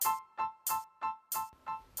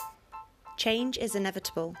Change is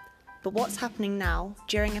inevitable, but what's happening now,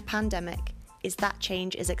 during a pandemic, is that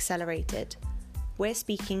change is accelerated. We're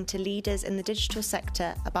speaking to leaders in the digital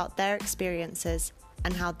sector about their experiences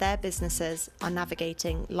and how their businesses are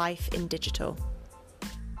navigating life in digital.